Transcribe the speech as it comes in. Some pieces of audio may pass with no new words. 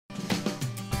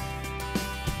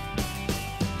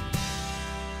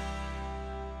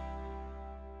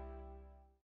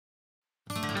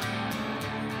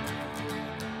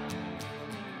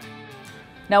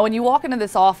Now, when you walk into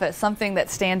this office, something that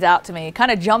stands out to me,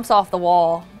 kind of jumps off the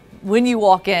wall when you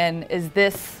walk in, is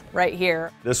this right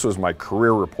here. This was my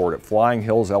career report at Flying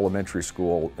Hills Elementary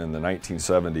School in the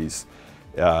 1970s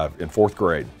in 4th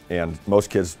grade. And most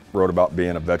kids wrote about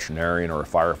being a veterinarian or a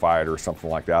firefighter or something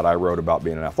like that. I wrote about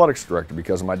being an athletics director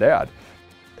because of my dad.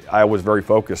 I was very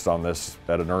focused on this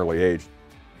at an early age.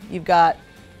 You've got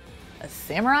a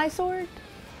samurai sword?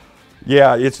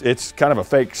 Yeah, it's kind of a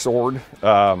fake sword.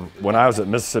 When I was at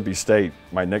Mississippi State,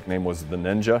 my nickname was the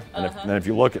Ninja. And if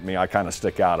you look at me, I kind of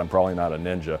stick out. I'm probably not a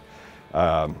ninja.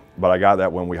 But I got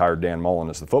that when we hired Dan Mullen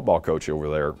as the football coach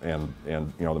over there. And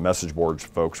you know, the message boards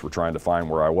folks were trying to find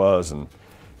where I was, and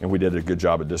we did a good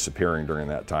job of disappearing during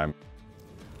that time.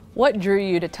 What drew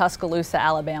you to Tuscaloosa,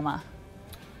 Alabama?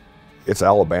 It's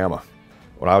Alabama.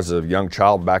 When I was a young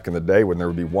child back in the day, when there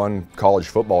would be one college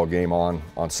football game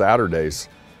on Saturdays,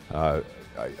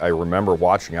 I remember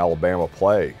watching Alabama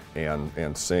play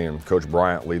and seeing Coach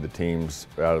Bryant lead the teams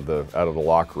out of the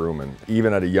locker room. And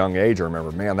even at a young age, I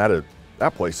remember, man,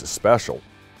 that place is special.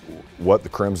 What the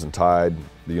Crimson Tide,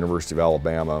 the University of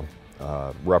Alabama,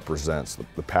 represents,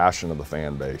 the passion of the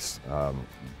fan base,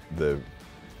 the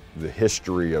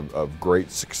history of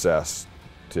great success,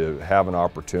 to have an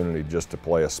opportunity just to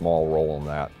play a small role in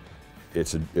that,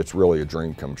 it's really a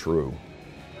dream come true.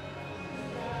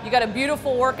 You got a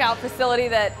beautiful workout facility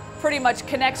that pretty much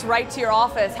connects right to your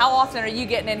office. How often are you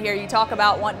getting in here? You talk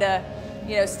about wanting to,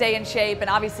 you know, stay in shape and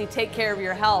obviously take care of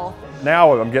your health.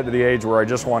 Now I'm getting to the age where I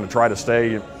just want to try to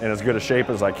stay in as good a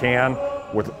shape as I can.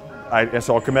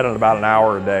 So I'll commit in about an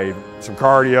hour a day. Some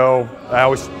cardio. I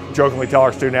always jokingly tell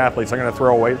our student athletes I'm going to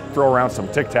throw around some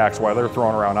Tic Tacs while they're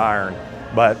throwing around iron,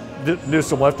 but do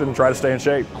some lifting and try to stay in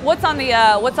shape. What's on the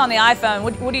iPhone?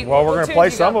 What do you? Well, we're going to play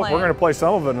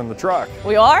some of it in the truck.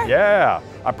 We are? Yeah.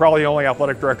 I'm probably the only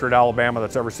athletic director at Alabama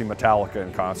that's ever seen Metallica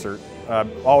in concert.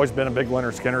 I've always been a big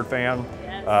Leonard Skinner fan.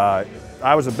 Yes.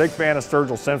 I was a big fan of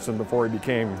Sturgill Simpson before he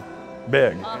became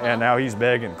big, and now he's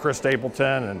big, and Chris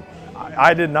Stapleton. And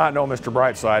I did not know Mr.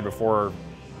 Brightside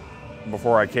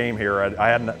before I came here.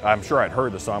 I'm sure I'd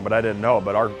heard the song, but I didn't know it.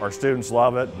 But our students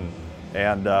love it,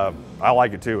 and I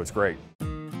like it too. It's great.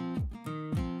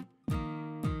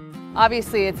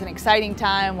 Obviously, it's an exciting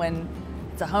time when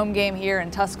it's a home game here in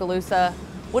Tuscaloosa.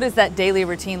 What does that daily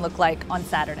routine look like on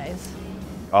Saturdays?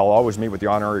 I'll always meet with the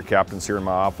honorary captains here in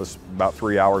my office about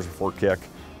 3 hours before kick.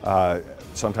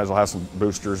 Sometimes I'll have some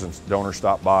boosters and donors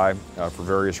stop by for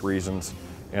various reasons.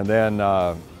 And then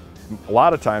a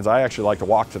lot of times I actually like to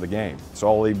walk to the game. So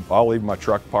I'll leave my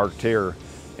truck parked here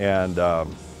and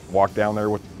walk down there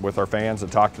with our fans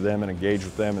and talk to them and engage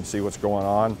with them and see what's going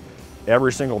on.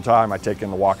 Every single time I take in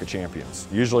the Walk of Champions,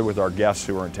 usually with our guests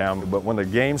who are in town. But when the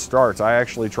game starts, I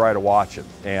actually try to watch it.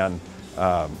 And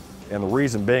the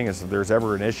reason being is if there's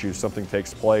ever an issue, something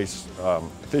takes place,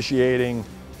 officiating,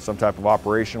 some type of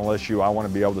operational issue, I want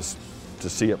to be able to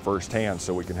see it firsthand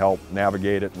so we can help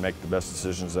navigate it and make the best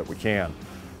decisions that we can.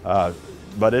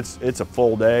 But it's a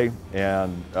full day,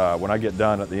 and when I get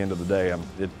done at the end of the day,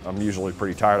 I'm usually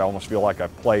pretty tired. I almost feel like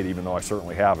I've played, even though I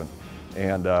certainly haven't.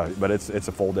 But it's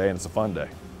a full day and it's a fun day.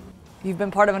 You've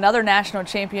been part of another national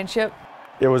championship.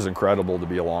 It was incredible to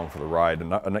be along for the ride,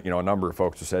 and you know, a number of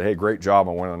folks have said, "Hey, great job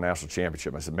on winning the national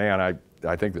championship." I said, "Man,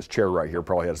 I think this chair right here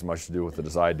probably had as much to do with it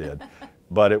as I did."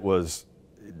 But it was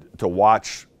to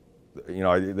watch. You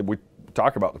know, we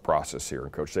talk about the process here,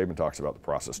 and Coach Saban talks about the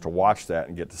process. To watch that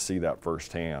and get to see that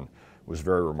firsthand was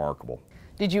very remarkable.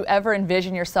 Did you ever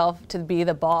envision yourself to be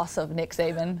the boss of Nick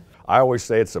Saban? I always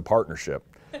say it's a partnership,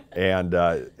 and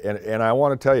I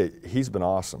want to tell you, he's been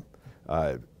awesome.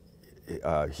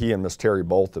 He and Miss Terry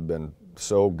both have been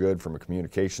so good from a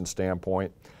communication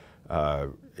standpoint.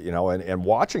 You know, and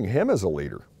watching him as a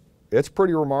leader, it's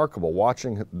pretty remarkable.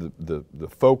 Watching the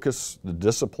focus, the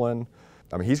discipline.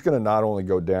 I mean, he's going to not only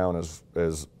go down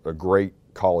as a great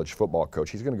college football coach,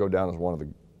 he's going to go down as one of the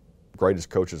greatest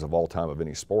coaches of all time of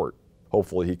any sport.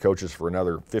 Hopefully he coaches for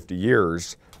another 50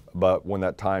 years, but when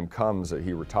that time comes that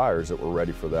he retires, that we're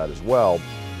ready for that as well.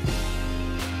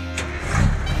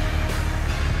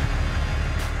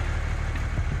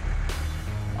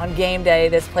 On game day,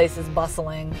 this place is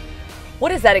bustling.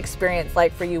 What is that experience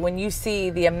like for you when you see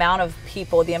the amount of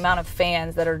people, the amount of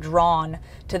fans that are drawn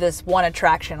to this one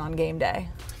attraction on game day?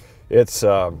 It's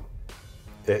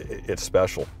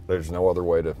special. There's no other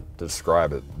way to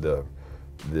describe it.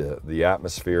 The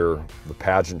atmosphere, the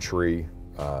pageantry,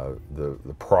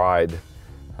 the pride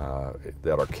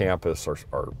that our campus,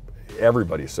 our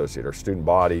everybody associated, our student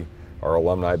body, our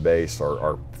alumni base,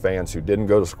 our fans who didn't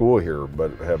go to school here but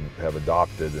have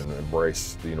adopted and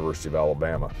embraced the University of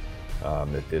Alabama.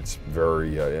 It's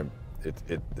very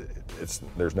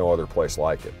there's no other place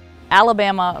like it.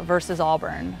 Alabama versus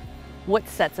Auburn, what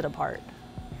sets it apart?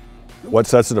 What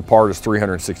sets it apart is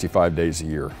 365 days a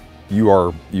year. You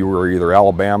are either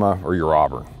Alabama or you're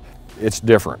Auburn. It's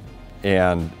different,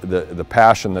 and the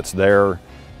passion that's there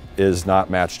is not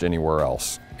matched anywhere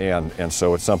else. And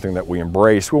so it's something that we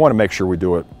embrace. We want to make sure we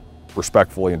do it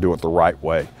respectfully and do it the right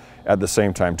way. At the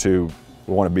same time, too,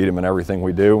 we want to beat them in everything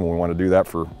we do, and we want to do that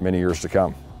for many years to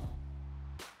come.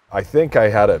 I think I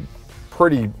had a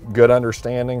pretty good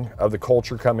understanding of the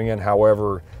culture coming in.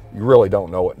 However, you really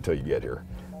don't know it until you get here.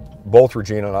 Both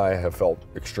Regina and I have felt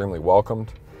extremely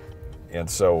welcomed, and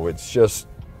so it's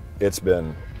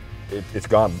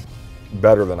gone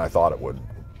better than I thought it would.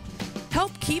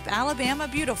 Help keep Alabama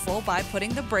beautiful by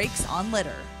putting the brakes on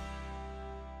litter.